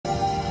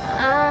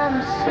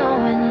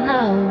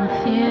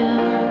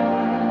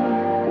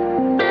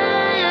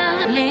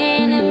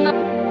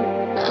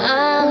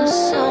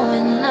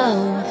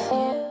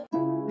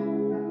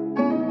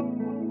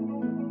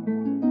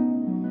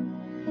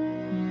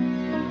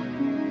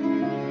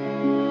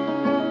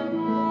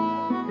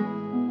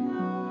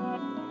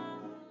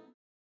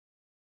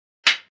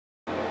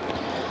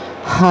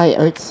Hi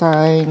Earth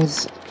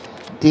signs,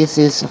 this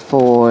is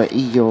for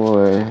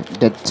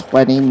the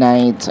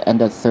 29th and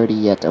the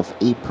 30th of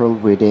April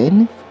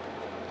reading.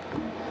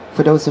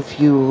 For those of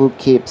you who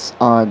keeps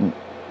on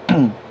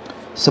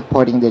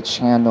supporting the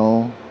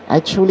channel,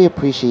 I truly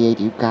appreciate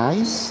you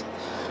guys.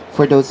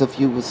 For those of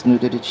you who's new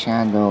to the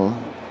channel,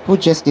 who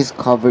just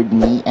discovered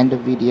me and the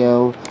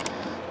video,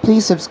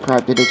 please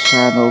subscribe to the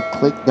channel,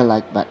 click the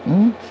like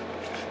button,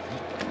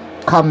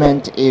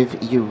 comment if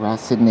you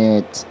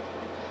resonate,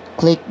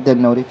 click the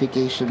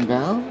notification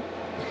bell,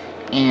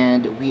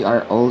 and we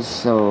are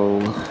also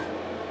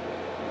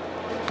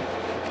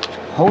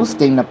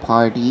hosting a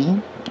party,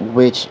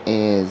 which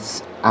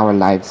is our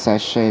live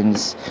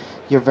sessions.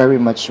 You're very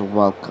much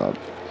welcome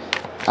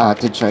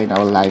to join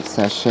our live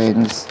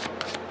sessions.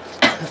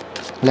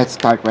 Let's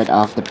start right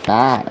off the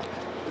bat.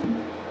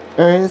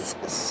 Earth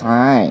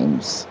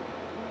signs.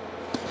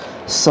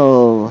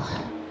 So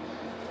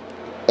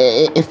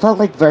it felt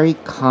like very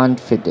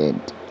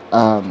confident.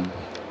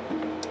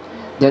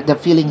 The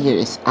feeling here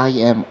is I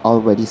am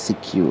already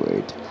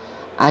secured.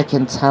 I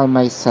can tell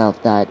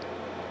myself that,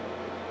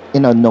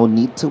 no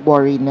need to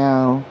worry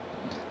now.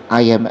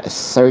 I am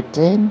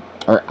certain,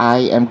 or I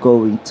am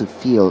going to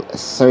feel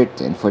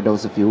certain. For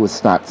those of you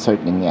who's not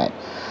certain yet,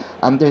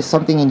 there's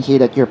something in here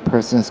that your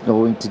person's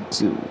going to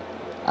do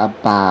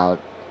about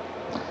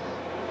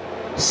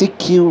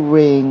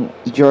securing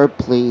your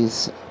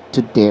place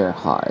to their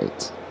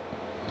heart.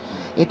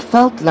 It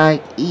felt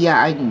like,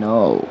 yeah, I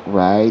know,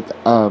 right?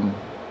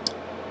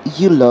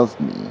 You love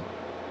me,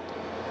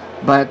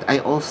 but I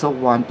also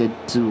wanted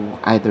to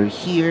either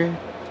hear,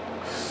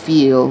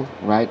 feel,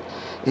 right?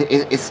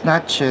 It's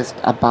not just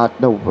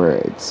about the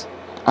words.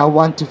 I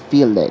want to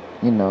feel it,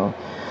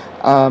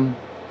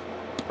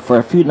 For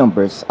a few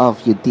numbers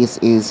of you, this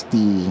is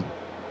the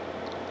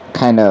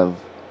kind of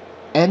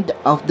end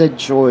of the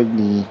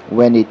journey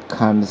when it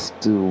comes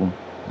to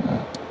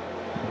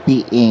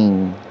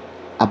being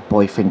a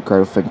boyfriend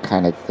girlfriend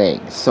kind of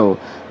thing. So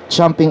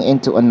jumping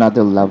into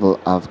another level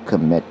of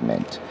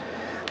commitment.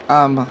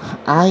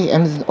 I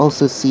am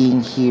also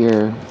seeing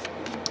here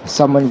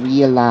someone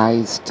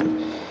realized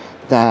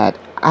that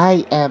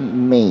I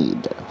am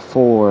made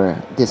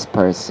for this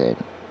person.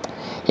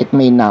 It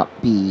may not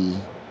be,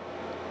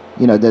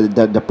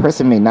 the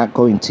person may not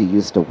going to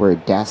use the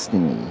word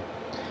destiny,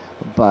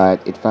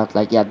 but it felt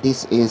like, yeah,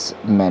 this is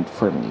meant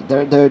for me.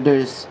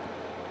 There's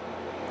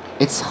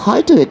It's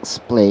hard to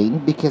explain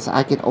because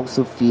I can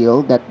also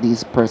feel that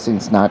this person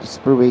is not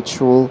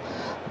spiritual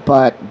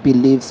but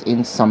believes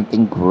in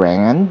something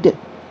grand.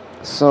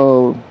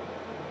 So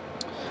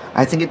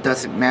I think it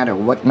doesn't matter.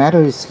 What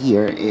matters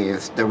here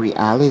is the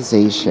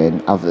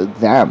realization of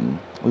them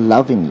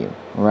loving you,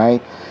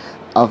 right?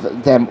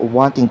 Of them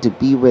wanting to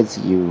be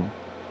with you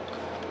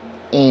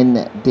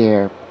in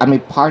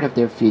part of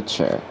their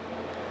future.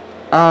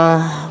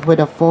 With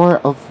the Four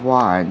of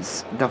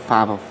Wands, the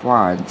Five of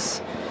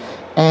Wands,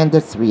 and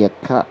the Three of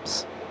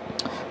Cups.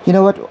 You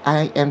know what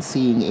I am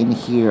seeing in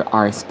here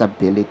are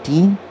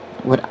stability.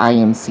 What I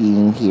am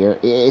seeing here,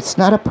 it's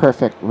not a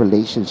perfect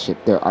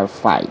relationship. There are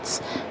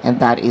fights, and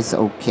that is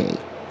okay.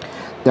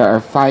 There are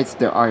fights,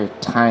 there are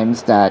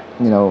times that,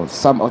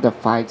 some of the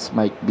fights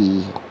might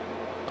be,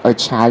 or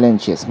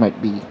challenges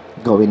might be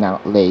going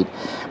out late.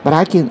 But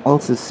I can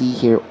also see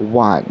here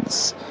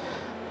once,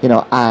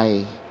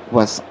 I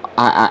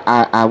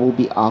will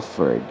be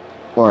offered,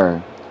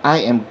 or I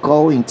am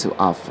going to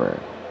offer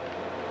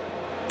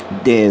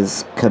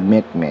this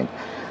commitment.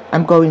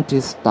 I'm going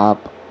to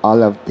stop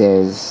all of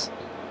this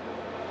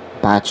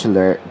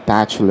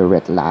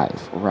bachelorette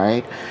life,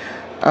 right?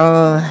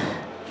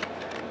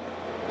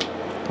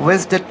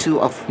 With the Two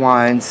of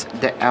Wands,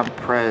 the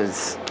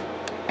Empress,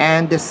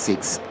 and the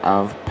Six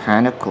of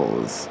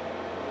Pentacles.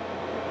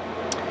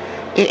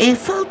 It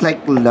felt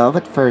like love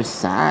at first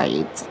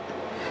sight.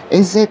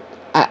 Is it?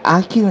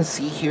 I can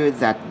see here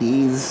that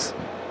these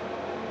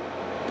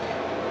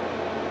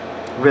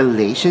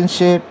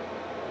relationship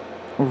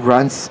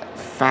runs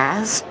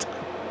fast,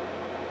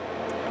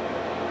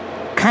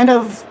 kind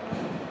of.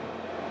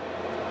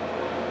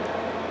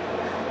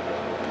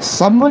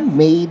 Someone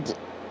made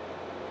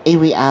a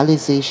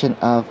realization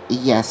of,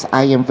 yes,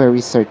 I am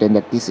very certain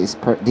that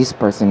this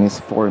person is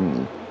for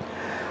me.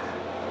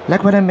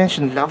 Like what I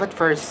mentioned, love at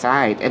first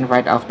sight, and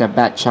right off the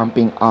bat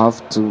jumping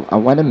off to I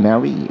want to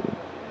marry you,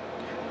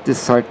 this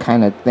sort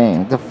kind of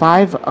thing. The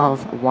Five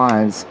of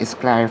Wands is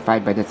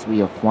clarified by the Three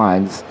of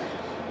Wands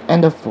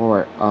and the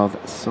Four of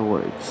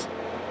Swords.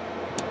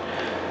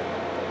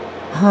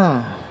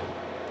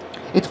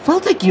 It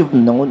felt like you've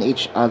known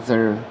each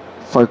other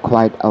for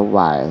quite a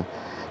while.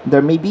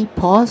 There may be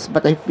pause,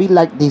 but I feel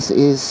like this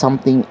is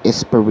something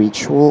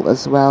spiritual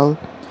as well.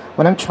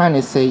 What I'm trying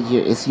to say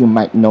here is you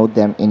might know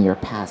them in your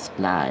past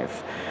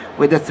life.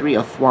 With the Three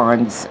of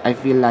Wands, I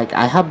feel like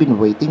I have been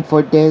waiting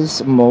for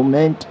this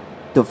moment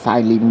to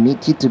finally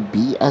meet you, to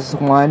be as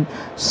one.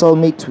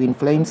 Soulmate twin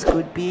flames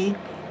could be,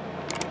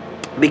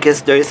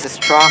 because there is a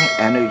strong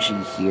energy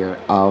here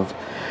of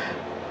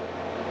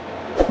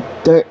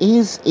There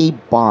is a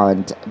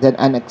bond, that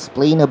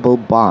unexplainable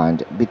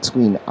bond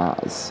between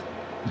us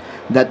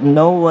that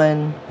no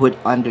one would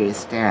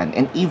understand,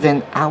 and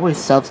even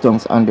ourselves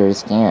don't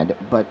understand,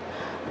 but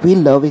we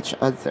love each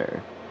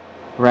other,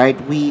 right?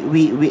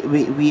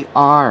 We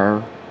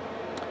are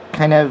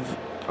kind of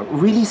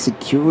really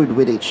secured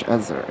with each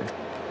other.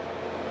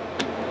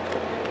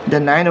 The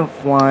Nine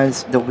of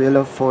Wands, the Wheel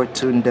of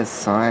Fortune, the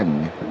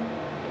Sun.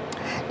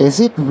 Is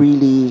it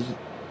really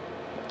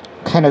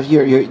kind of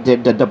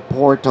the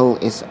portal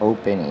is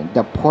opening?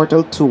 The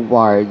portal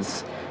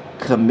towards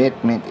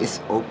commitment is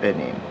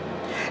opening.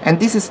 And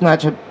this is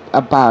not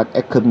about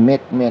a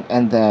commitment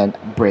and then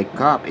break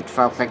up. It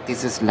felt like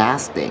this is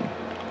lasting.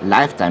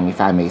 Lifetime,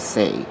 if I may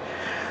say.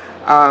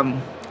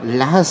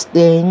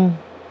 Lasting,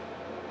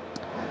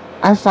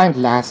 I find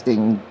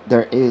lasting,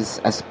 there is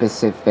a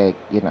specific,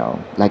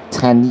 like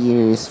 10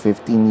 years,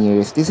 15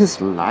 years. This is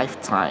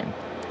lifetime.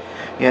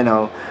 You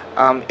know,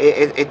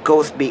 it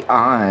goes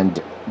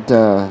beyond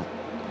the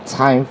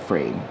time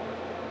frame.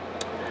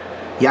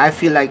 Yeah, I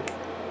feel like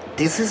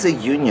this is a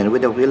union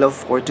with the Wheel of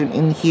Fortune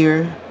in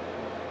here.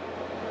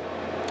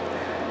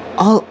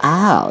 All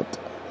out.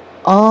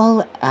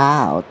 All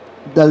out.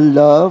 The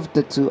love,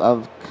 the Two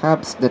of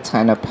Cups, the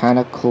Ten of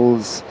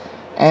Pentacles,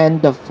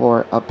 and the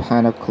Four of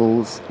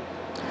Pentacles.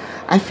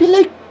 I feel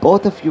like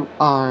both of you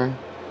are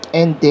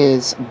in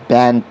this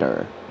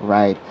banter,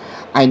 right?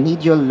 I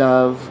need your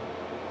love.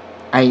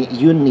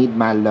 You need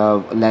my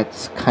love.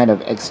 Let's kind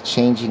of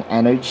exchanging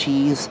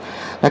energies.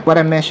 Like what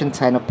I mentioned,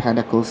 Ten of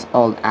Pentacles,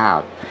 all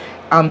out.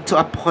 To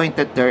a point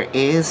that there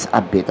is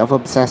a bit of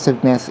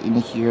obsessiveness in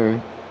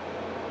here.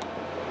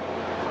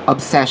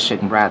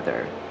 Obsession,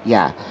 rather.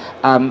 Yeah.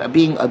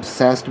 Being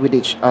obsessed with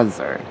each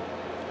other.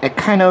 A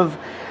kind of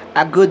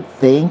a good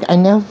thing. I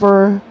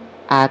never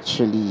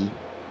actually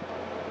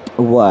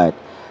what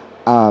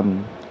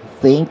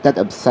think that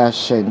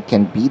obsession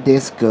can be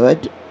this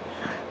good.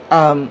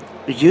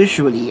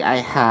 Usually I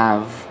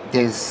have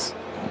this,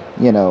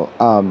 you know,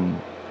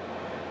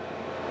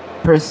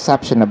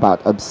 perception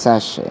about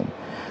obsession,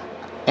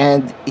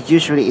 and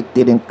usually it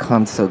didn't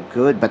come so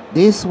good, but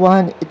this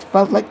one, it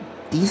felt like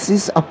this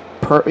is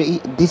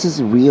this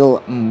is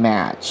real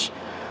match.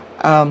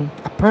 A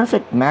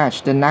perfect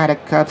match. The Knight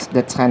of Cups,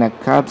 the Ten of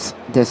Cups,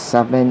 the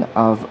Seven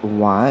of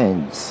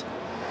Wands.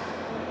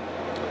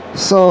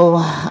 So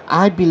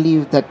I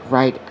believe that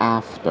right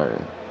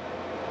after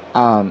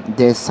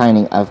this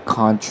signing of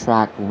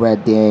contract,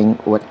 wedding,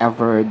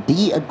 whatever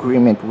the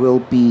agreement will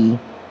be,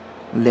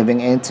 living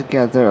in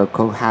together or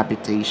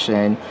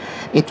cohabitation,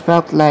 it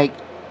felt like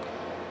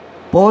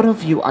both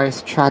of you are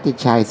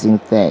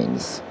strategizing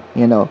things,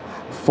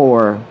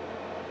 for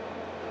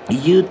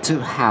you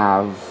to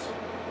have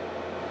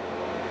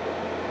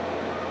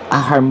a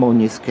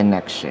harmonious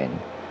connection.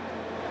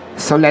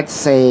 So let's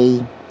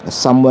say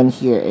someone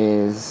here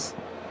is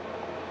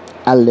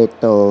a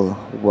little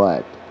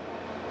what?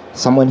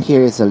 Someone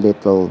here is a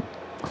little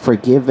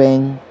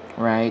forgiving,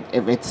 right?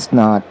 If it's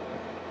not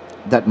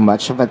that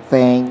much of a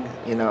thing,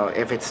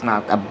 if it's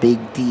not a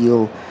big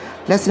deal,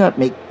 let's not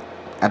make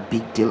a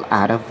big deal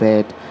out of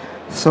it.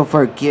 So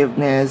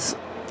forgiveness,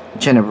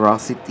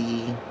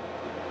 generosity,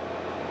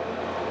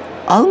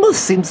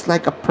 almost seems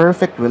like a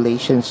perfect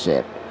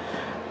relationship,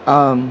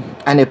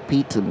 an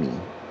epitome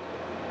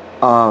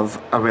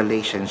of a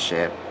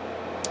relationship.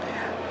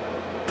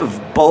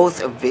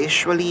 Both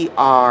visually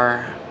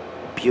are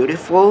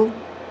beautiful,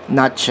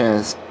 not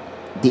just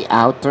the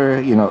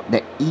outer,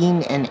 the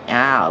in and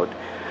out.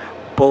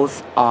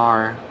 Both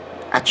are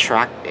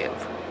attractive.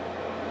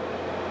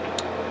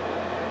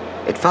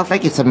 It felt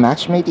like it's a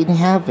match made in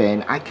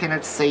heaven. I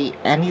cannot say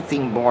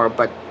anything more,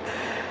 but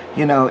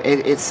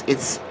it's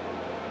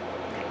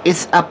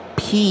a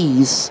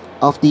piece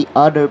of the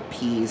other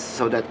piece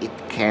so that it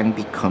can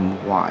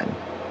become one.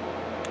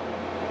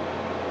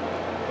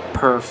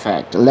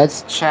 Perfect.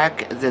 Let's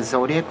check the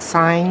zodiac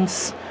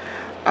signs.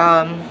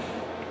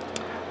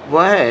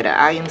 What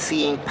I am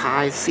seeing: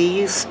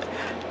 Pisces,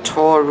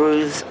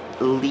 Taurus,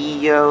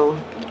 Leo,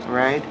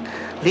 right?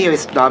 Leo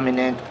is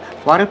dominant.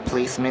 Water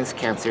placements: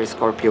 Cancer,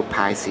 Scorpio,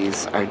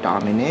 Pisces are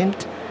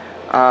dominant.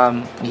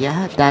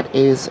 Yeah, that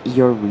is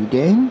your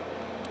reading.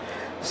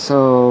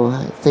 So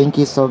thank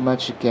you so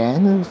much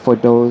again for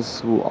those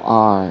who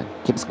are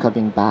keeps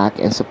coming back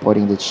and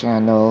supporting the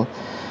channel.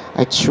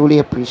 I truly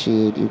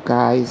appreciate you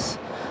guys.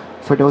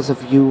 For those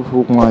of you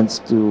who wants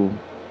to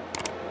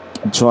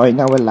join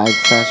our live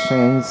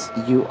sessions,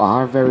 you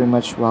are very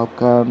much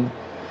welcome.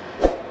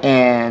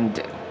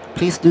 And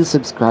please do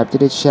subscribe to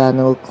the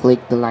channel,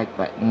 click the like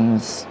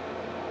buttons,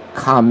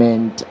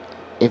 comment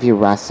if you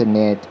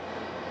resonate,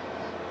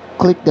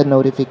 click the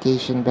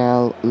notification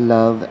bell.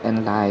 Love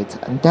and light.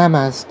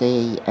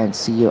 Namaste, and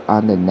see you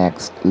on the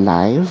next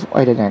live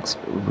or the next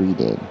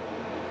reading.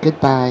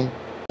 Goodbye.